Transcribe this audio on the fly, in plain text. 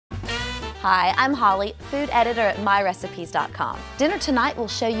Hi, I'm Holly, food editor at MyRecipes.com. Dinner tonight will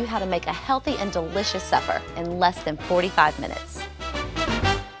show you how to make a healthy and delicious supper in less than 45 minutes.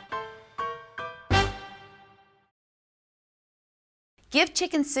 Give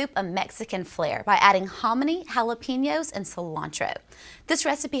chicken soup a Mexican flair by adding hominy, jalapeños, and cilantro. This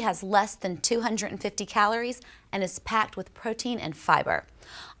recipe has less than 250 calories and is packed with protein and fiber.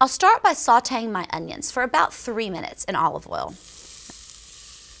 I'll start by sautéing my onions for about 3 minutes in olive oil.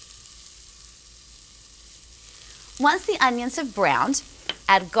 Once the onions have browned,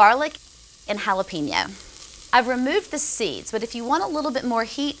 add garlic and jalapeno. I've removed the seeds, but if you want a little bit more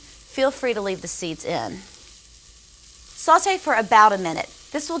heat, feel free to leave the seeds in. Sauté for about a minute.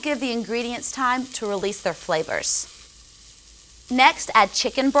 This will give the ingredients time to release their flavors. Next, add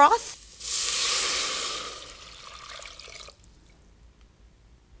chicken broth,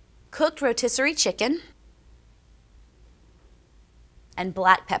 cooked rotisserie chicken, and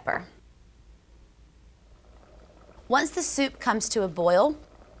black pepper. Once the soup comes to a boil,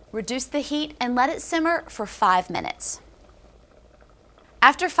 reduce the heat and let it simmer for 5 minutes.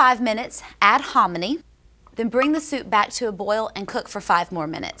 After 5 minutes, add hominy, then bring the soup back to a boil and cook for 5 more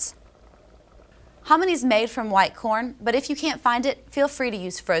minutes. Hominy is made from white corn, but if you can't find it, feel free to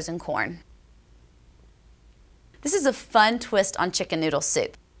use frozen corn. This is a fun twist on chicken noodle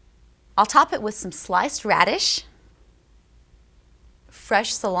soup. I'll top it with some sliced radish,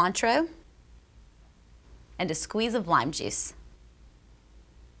 fresh cilantro, and a squeeze of lime juice.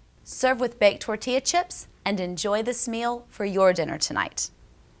 Serve with baked tortilla chips and enjoy this meal for your dinner tonight.